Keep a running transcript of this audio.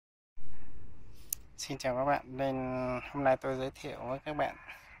Xin chào các bạn. Hôm nay tôi giới thiệu với các bạn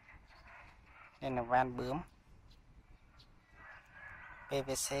đây là van bướm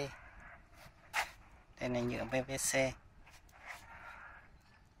PVC. Đây là nhựa PVC,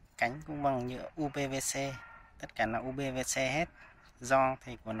 cánh cũng bằng nhựa Upvc, tất cả là Upvc hết. Gioăng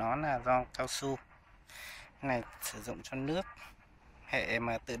thì của nó là gioăng cao su. Cái này sử dụng cho nước, hệ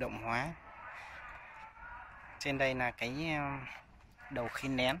mà tự động hóa. Trên đây là cái đầu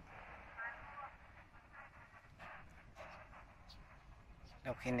khiển nén.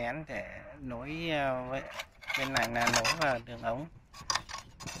 Đầu khiển nén để nối với bên này là nối vào đường ống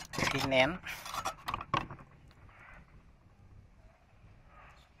khiển nén.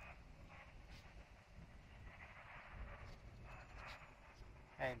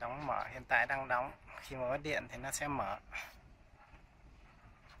 Đây, đóng mở, hiện tại đang đóng, khi mà mất điện thì nó sẽ mở.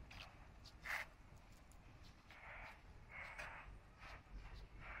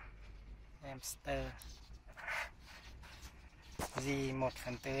 Hamster G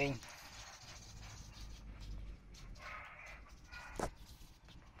 1/4 inch.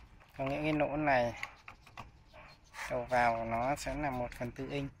 Còn những cái nỗ này đầu vào nó sẽ là 1/4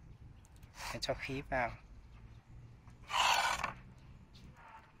 inch để cho khí vào.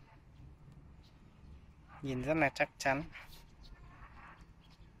 Nhìn rất là chắc chắn.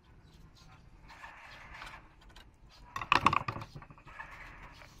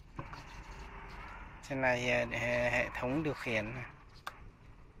 Trên này hệ thống điều khiển.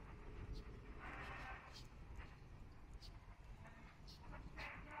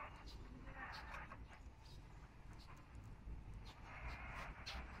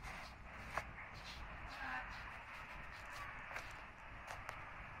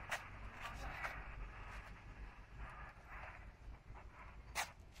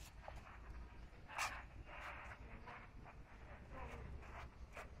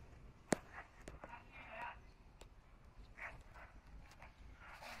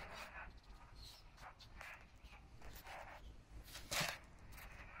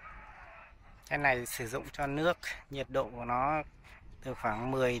 Cái này sử dụng cho nước, nhiệt độ của nó từ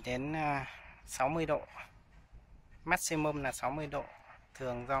khoảng 10 đến 60 độ. Maximum là 60 độ.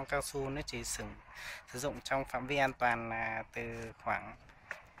 Thường gioăng cao su nó chỉ sử dụng trong phạm vi an toàn là từ khoảng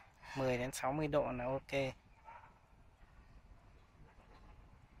 10 đến 60 độ là ok.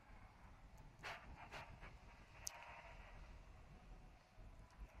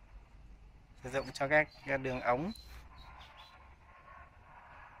 Sử dụng cho các đường ống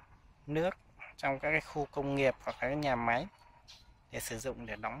nước trong các cái khu công nghiệp hoặc các nhà máy, để sử dụng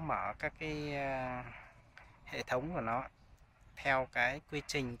để đóng mở các cái hệ thống của nó theo cái quy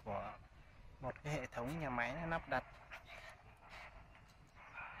trình của một cái hệ thống nhà máy nó lắp đặt.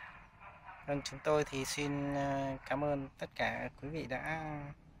 Vâng, chúng tôi thì xin cảm ơn tất cả quý vị đã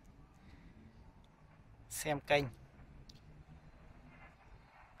xem kênh.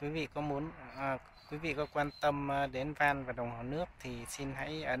 Quý vị có quan tâm đến van và đồng hồ nước thì xin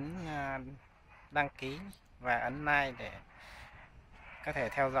hãy ấn đăng ký và ấn like để có thể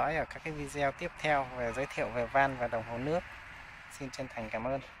theo dõi ở các cái video tiếp theo về giới thiệu về van và đồng hồ nước. Xin chân thành cảm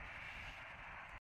ơn.